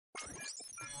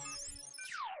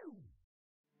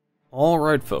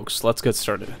Alright folks, let's get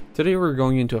started. Today we're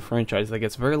going into a franchise that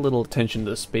gets very little attention to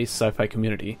the space sci-fi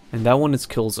community, and that one is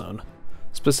Killzone.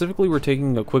 Specifically, we're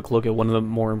taking a quick look at one of the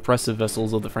more impressive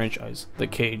vessels of the franchise, the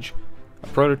Khage, a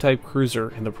prototype cruiser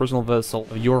and the personal vessel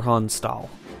of Johann Stahl.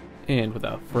 And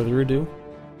without further ado,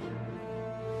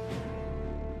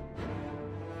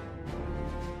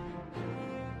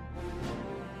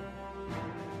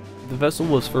 the vessel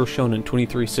was first shown in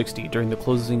 2360 during the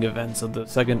closing events of the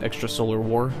Second Extrasolar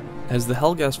War. As the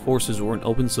Helghast forces were in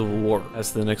open civil war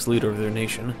as the next leader of their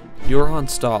nation, Johann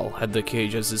Stahl had the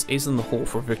Khage as his ace in the hole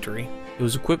for victory. It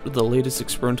was equipped with the latest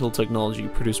experimental technology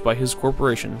produced by his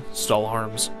corporation, Stahl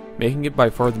Arms, making it by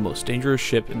far the most dangerous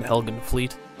ship in the Helgen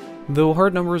fleet. Though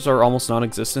hard numbers are almost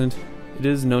non-existent, it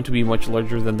is known to be much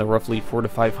larger than the roughly 400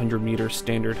 to 500 meter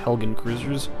standard Helgen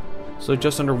cruisers, so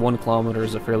just under 1 kilometer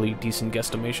is a fairly decent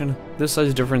guesstimation. This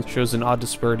size difference shows an odd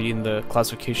disparity in the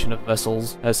classification of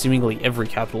vessels, as seemingly every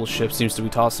capital ship seems to be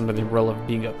tossed under the umbrella of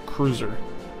being a cruiser.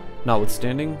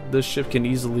 Notwithstanding, this ship can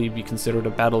easily be considered a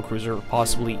battle cruiser or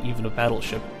possibly even a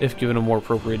battleship, if given a more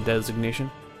appropriate designation.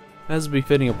 As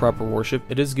befitting a proper warship,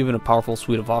 it is given a powerful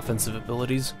suite of offensive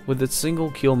abilities, with its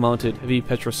single keel-mounted heavy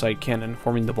petrocite cannon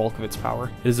forming the bulk of its power.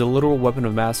 It is a literal weapon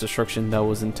of mass destruction that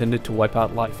was intended to wipe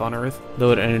out life on Earth,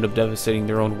 though it ended up devastating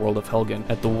their own world of Helgen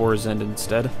at the war's end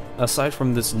instead. Aside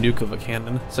from this nuke of a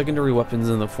cannon, secondary weapons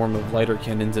in the form of lighter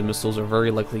cannons and missiles are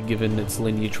very likely given its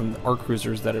lineage from the arc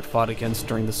cruisers that it fought against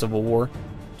during the Civil War.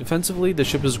 Defensively, the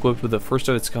ship is equipped with the first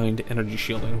of its kind energy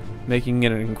shielding, making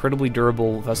it an incredibly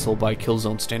durable vessel by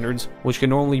Killzone standards, which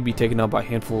can normally be taken out by a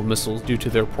handful of missiles due to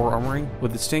their poor armoring,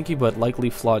 with its tanky but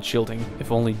likely flawed shielding,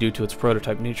 if only due to its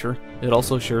prototype nature. It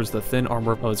also shares the thin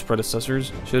armor of its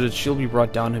predecessors. Should its shield be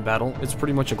brought down in battle, it's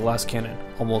pretty much a glass cannon,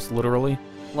 almost literally.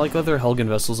 Like other Helgen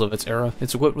vessels of its era,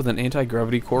 it's equipped with an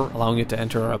anti-gravity core, allowing it to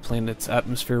enter a planet's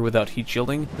atmosphere without heat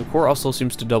shielding. The core also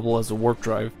seems to double as a warp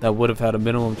drive that would have had a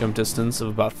minimum jump distance of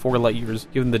about 4 light years,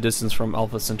 given the distance from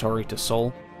Alpha Centauri to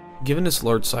Sol. Given its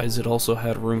large size, it also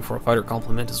had room for a fighter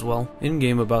complement as well.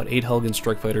 In-game, about 8 Helgen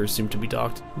strike fighters seem to be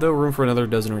docked, though room for another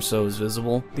dozen or so is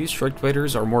visible. These strike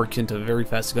fighters are more akin to very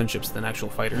fast gunships than actual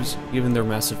fighters, given their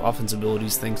massive offense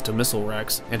abilities thanks to missile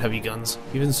racks and heavy guns.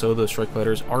 Even so, those strike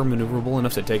fighters are maneuverable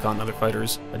enough to take on other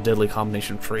fighters, a deadly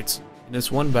combination of traits. In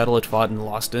its one battle it fought and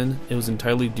lost in, it was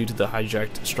entirely due to the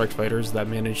hijacked strike fighters that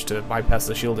managed to bypass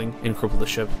the shielding and cripple the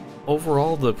ship.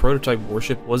 Overall, the prototype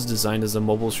warship was designed as a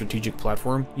mobile strategic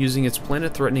platform, using its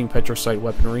planet-threatening petrocite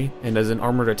weaponry and as an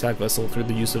armored attack vessel through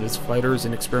the use of its fighters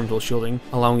and experimental shielding,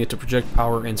 allowing it to project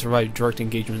power and survive direct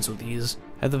engagements with ease.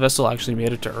 Had the vessel actually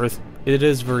made it to Earth, it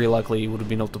is very likely it would have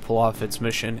been able to pull off its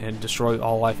mission and destroy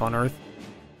all life on Earth.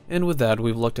 And with that,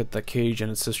 we've looked at the Khage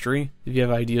and its history. If you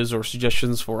have ideas or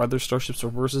suggestions for other starships or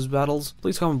versus battles,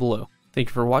 please comment below. Thank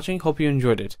you for watching, hope you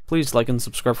enjoyed it. Please like and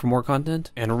subscribe for more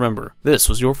content, and remember, this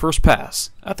was your first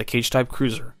pass at the Khage-type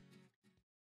cruiser.